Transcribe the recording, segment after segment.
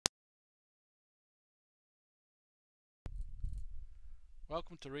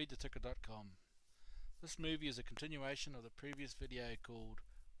Welcome to readtheticker.com. This movie is a continuation of the previous video called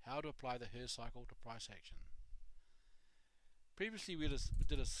How to Apply the Hurst Cycle to Price Action. Previously we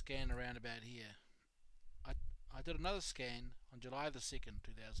did a scan around about here. I did another scan on July the 2nd,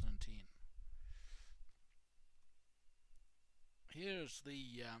 2010. Here is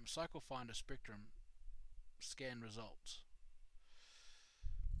the Cycle Finder Spectrum scan results.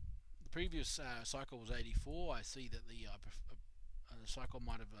 The previous cycle was 84. I see that the cycle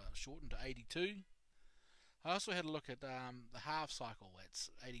might have shortened to 82. I also had a look at the half cycle.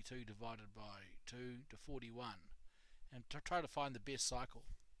 That's 82 divided by 2 to 41, and to try to find the best cycle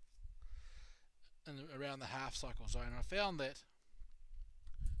around the half cycle zone. I found that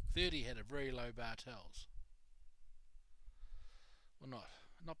 30 had a very low bar tails. Well,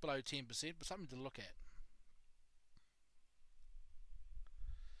 not below 10%, but something to look at.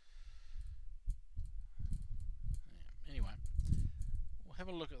 Anyway, we'll have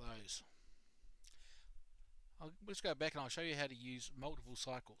a look at those. Let's go back and I'll show you how to use multiple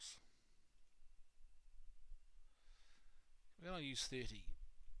cycles. We're going to use 30.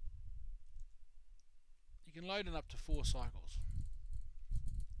 You can load in up to 4 cycles.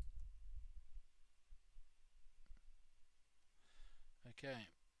 Okay.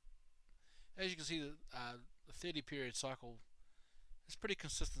 As you can see, the 30 period cycle is pretty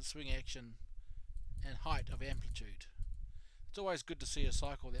consistent swing action and height of amplitude. It's always good to see a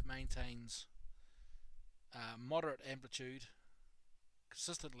cycle that maintains moderate amplitude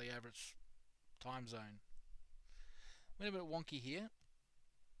consistently over its time zone. Went a bit wonky here.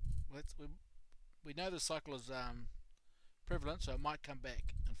 We know the cycle is prevalent, so it might come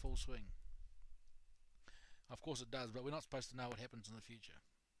back in full swing. Of course it does, but we're not supposed to know what happens in the future.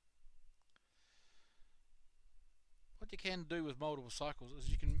 What you can do with multiple cycles is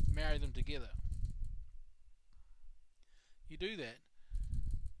you can marry them together. You do that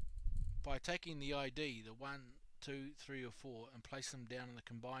by taking the ID, the 1, 2, 3 or 4, and place them down in the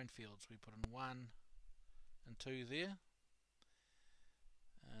combined fields. We put in 1 and 2 there.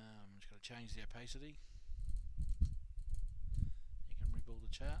 I'm just going to change the opacity. You can rebuild the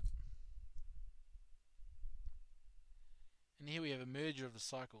chart. And here we have a merger of the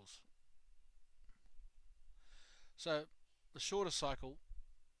cycles. So the shorter cycle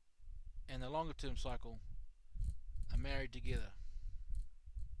and the longer term cycle are married together.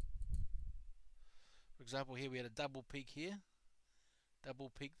 For example, here we had a double peak here, double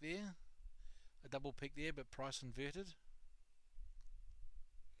peak there, a double peak there, but price inverted.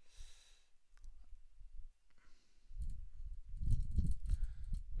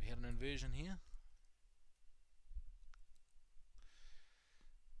 We had an inversion here.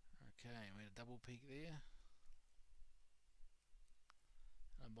 Okay, we had a double peak there,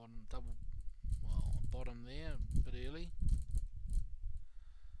 and a bottom there, a bit early,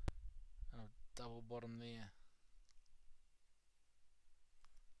 and a double bottom there,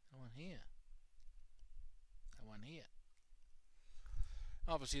 and one here, and one here.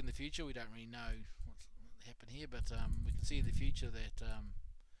 Obviously in the future we don't really know what's happened here, but we can see in the future that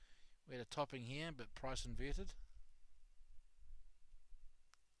we had a topping here but price inverted.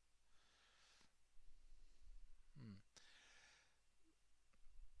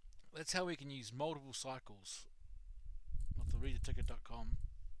 That's how we can use multiple cycles with the readtheticker.com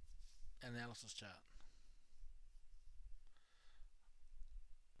analysis chart.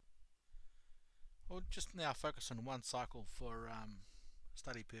 We'll just now focus on one cycle for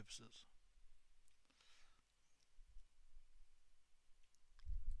study purposes.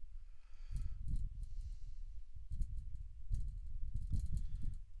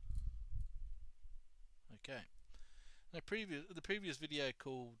 Okay. The previous video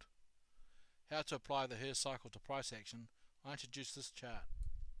called How to Apply the Hurst Cycle to Price Action, I introduced this chart.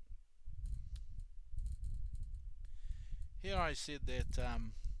 Here I said that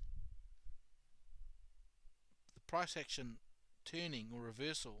the price action turning or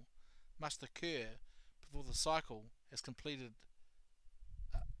reversal must occur before the cycle has completed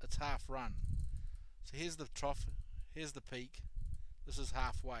its half run. So here's the trough, here's the peak, this is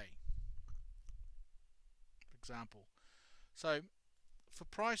halfway, for example. So for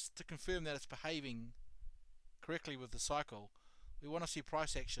price to confirm that it's behaving correctly with the cycle, we want to see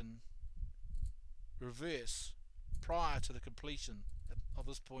price action reverse prior to the completion of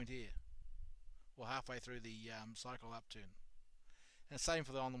this point here, or halfway through the cycle upturn. And same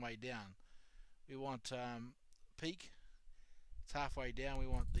for the on the way down. We want peak, it's halfway down, we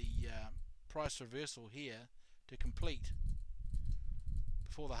want the price reversal here to complete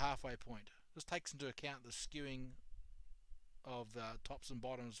before the halfway point. This takes into account the skewing of the tops and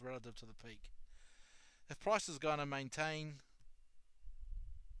bottoms relative to the peak. If price is going to maintain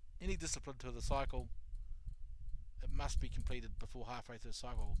any discipline to the cycle, it must be completed before halfway through the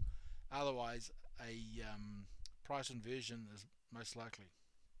cycle. Otherwise, a price inversion is most likely.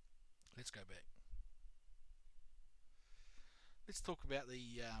 Let's go back. Let's talk about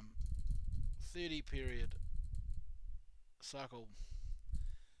the 30 period cycle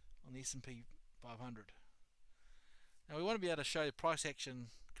on the S&P 500. Now we want to be able to show price action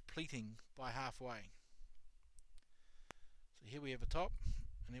completing by halfway. So here we have a top,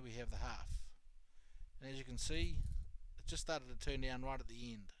 and here we have the half. And as you can see, it just started to turn down right at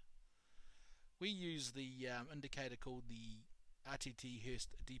the end. We use the indicator called the RTT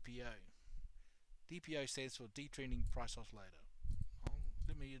Hurst DPO. DPO stands for Detrending Price Oscillator.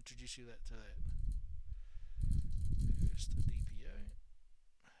 Let me introduce you to that. Hurst DPO.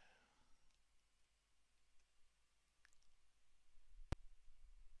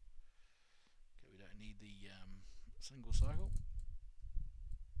 Okay, we don't need the single cycle.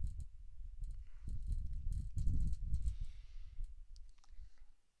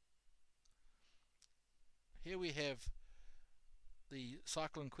 Here we have the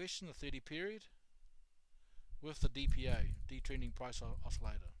cycle in question, the 30 period, with the DPO, Detrending Price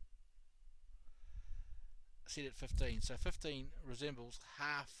Oscillator, set at 15. So 15 resembles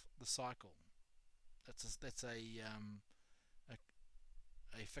half the cycle. That's a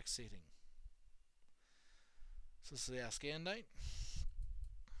fixed setting. So this is our scan date.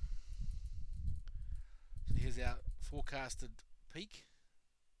 So here's our forecasted peak.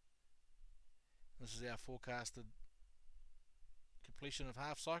 This is our forecasted completion of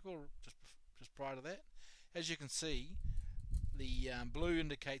half cycle just prior to that. As you can see, the blue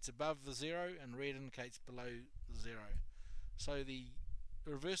indicates above the zero and red indicates below the zero. So the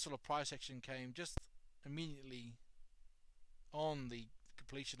reversal of price action came just immediately on the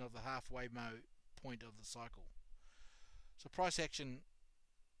completion of the halfway point of the cycle. So price action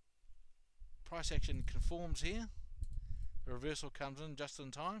conforms here. The reversal comes in just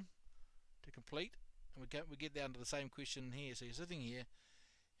in time to complete, and we get down to the same question here. So you're sitting here,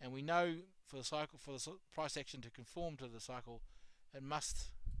 and we know for the cycle, for the price action to conform to the cycle, it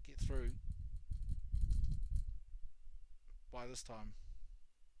must get through by this time,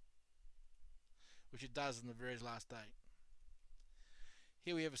 which it does in the very last day.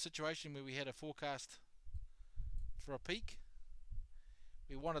 Here we have a situation where we had a forecast for a peak.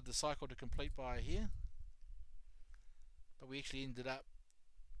 We wanted the cycle to complete by here, but we actually ended up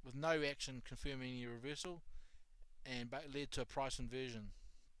with no action confirming any reversal, and led to a price inversion.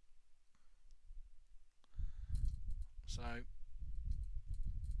 So let's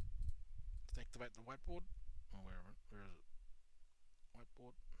activate the whiteboard. Oh, where is it?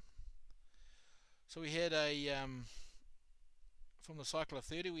 Whiteboard. So we had a from the cycle of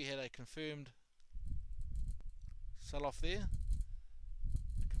 30, we had a confirmed sell off there,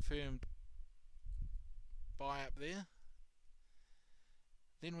 a confirmed buy up there.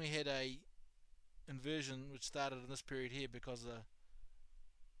 Then we had a inversion which started in this period here because the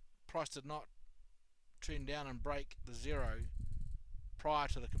price did not trend down and break the zero prior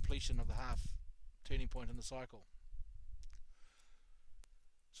to the completion of the half turning point in the cycle.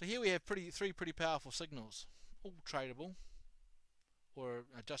 So here we have three pretty powerful signals, all tradable, or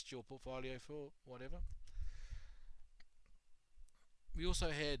adjust your portfolio for whatever. We also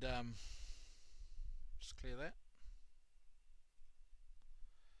had, just clear that,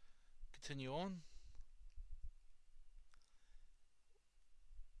 continue on.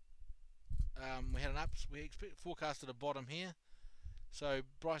 We had we forecasted a bottom here, so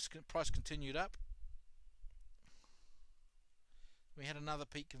price continued up. We had another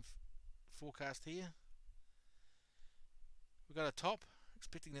peak forecast here. We got a top,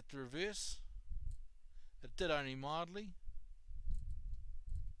 expecting that to reverse. It did only mildly.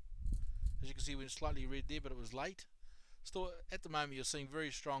 As you can see, we went slightly red there, but it was late. Still, at the moment, you're seeing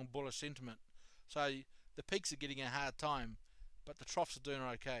very strong bullish sentiment. So the peaks are getting a hard time, but the troughs are doing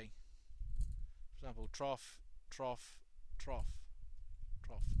okay. For example, trough, trough, trough,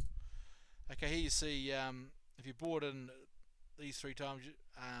 trough. Okay, here you see if you bought in these 3 times,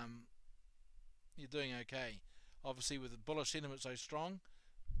 you're doing okay. Obviously, with the bullish sentiment so strong,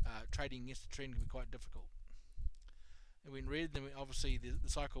 trading against the trend can be quite difficult. It went red, then obviously the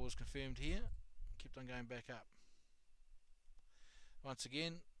cycle was confirmed here, kept on going back up. Once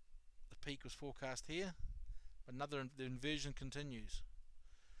again, the peak was forecast here, but the inversion continues.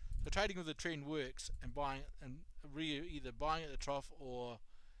 So trading with the trend works, and buying and either buying at the trough or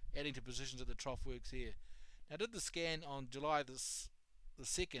adding to positions at the trough works here. Now, I did the scan on July the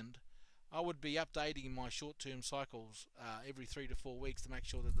 2nd. I would be updating my short-term cycles every 3 to 4 weeks to make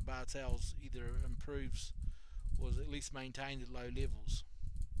sure that the bar tails either improves or is at least maintained at low levels.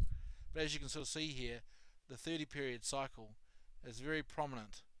 But as you can sort of see here, the 30 period cycle is very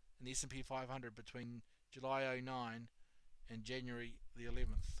prominent in the S&P 500 between July '09 and January the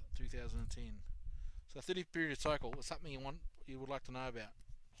 11th, 2010. So the 30 period cycle is something you would like to know about.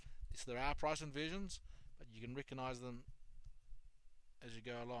 So there are price inversions, but you can recognize them as you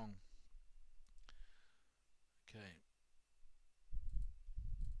go along. Okay.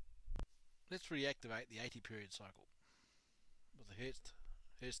 Let's reactivate the 80 period cycle with the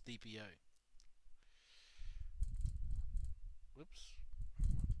Hurst DPO. Whoops.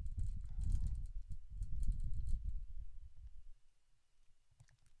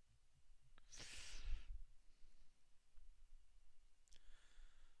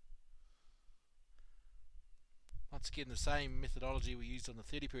 Once again, the same methodology we used on the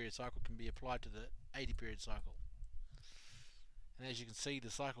 30 period cycle can be applied to the 80 period cycle. And as you can see, the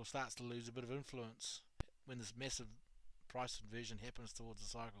cycle starts to lose a bit of influence when this massive price inversion happens towards the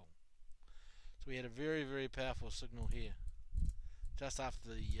cycle. So we had a very, very powerful signal here, just after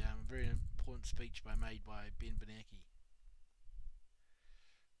the very important speech made by Ben Bernanke.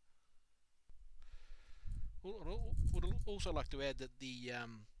 Would also like to add that you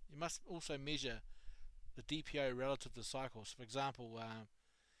must also measure the DPO relative to cycles. For example,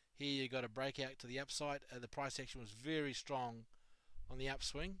 here you got a breakout to the upside. The price action was very strong on the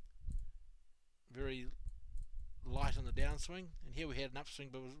upswing, very light on the downswing, and here we had an upswing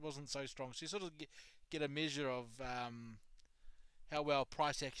but it wasn't so strong. So you sort of get a measure of how well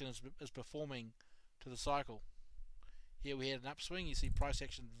price action is performing to the cycle. Here we had an upswing. You see price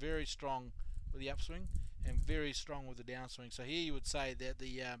action very strong with the upswing and very strong with the downswing. So here you would say that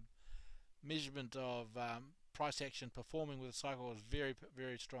the measurement of price action performing with the cycle was very,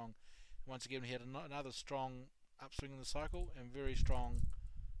 very strong. Once again, we had another strong upswing in the cycle and very strong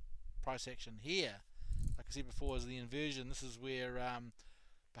price action. Here, like I said before, is the inversion. This is where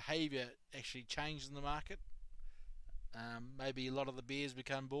behavior actually changed in the market. Maybe a lot of the bears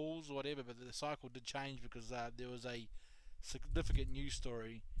become bulls or whatever, but the cycle did change because there was a significant news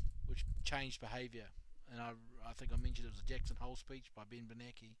story which changed behavior. And I think I mentioned it was a Jackson Hole speech by Ben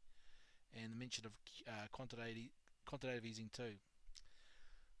Bernanke and the mention of quantitative easing too.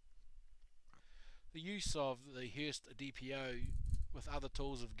 The use of the Hurst DPO with other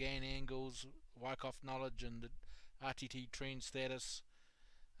tools of Gann angles, Wyckoff knowledge, and RTT trend status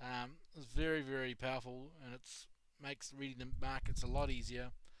is very, very powerful, and it makes reading the markets a lot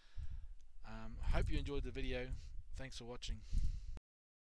easier. I hope you enjoyed the video. Thanks for watching.